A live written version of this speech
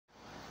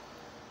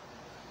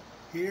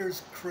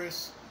Here's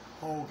Chris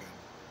Hogan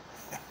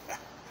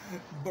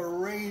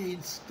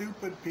berating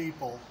stupid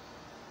people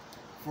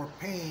for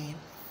paying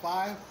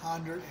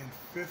 $550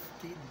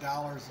 a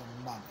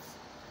month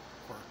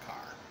for a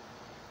car.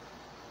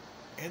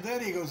 And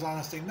then he goes on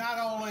to say, not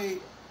only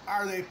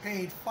are they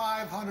paying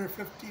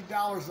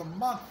 $550 a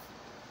month,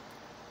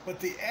 but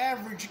the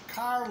average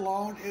car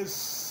loan is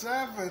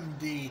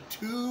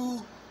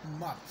 72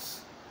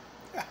 months.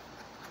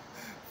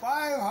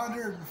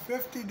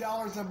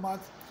 $550 a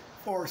month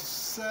for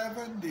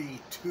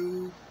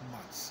 72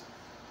 months.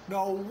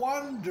 No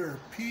wonder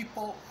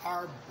people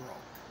are broke.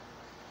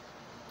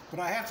 But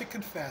I have to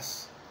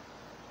confess,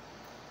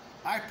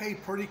 I pay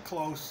pretty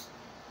close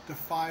to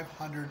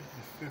 $550 a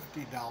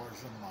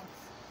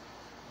month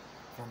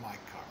for my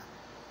car.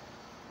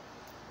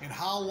 And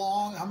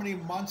how many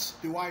months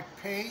do I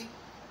pay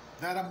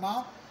that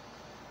amount?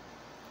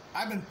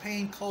 I've been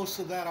paying close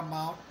to that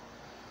amount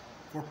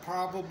for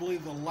probably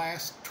the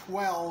last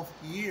 12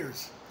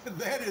 years.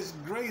 That is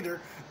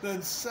greater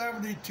than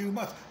 72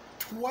 months.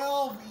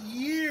 12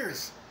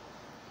 years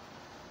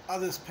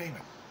of this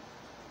payment.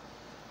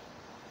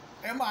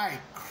 Am I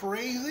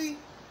crazy?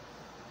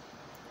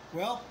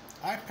 Well,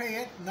 I pay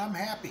it and I'm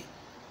happy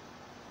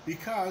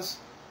because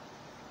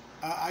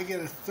I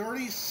get a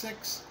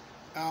 36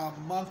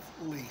 month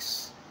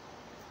lease.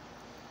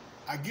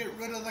 I get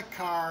rid of the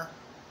car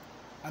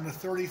on the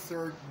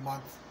 33rd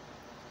month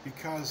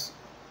because,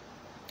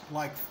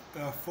 like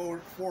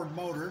Ford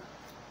Motor,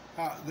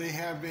 they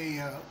have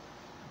a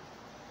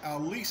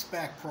lease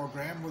back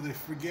program where they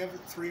forgive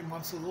 3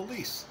 months of the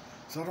lease.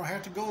 So I don't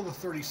have to go the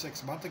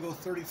 36 months, I go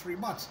 33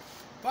 months.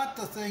 But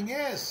the thing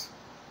is,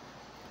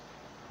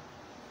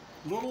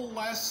 little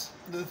less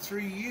than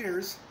 3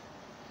 years,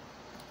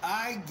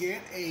 I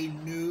get a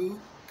new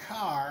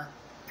car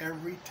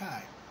every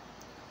time.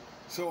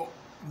 So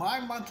my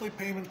monthly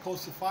payment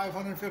close to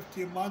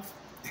 $550 a month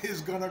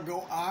is going to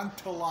go on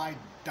till I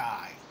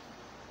die,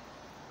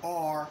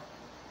 or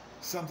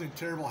something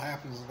terrible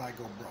happens and I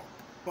go broke.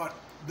 But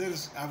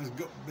I've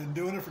been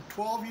doing it for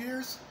 12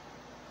 years.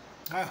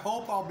 I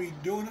hope I'll be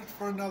doing it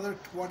for another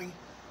 20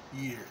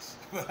 years.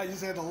 But I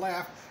just had to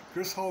laugh.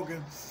 Chris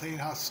Hogan saying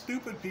how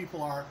stupid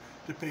people are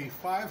to pay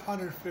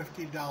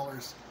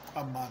 $550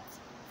 a month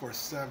for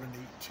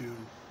 72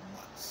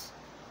 months.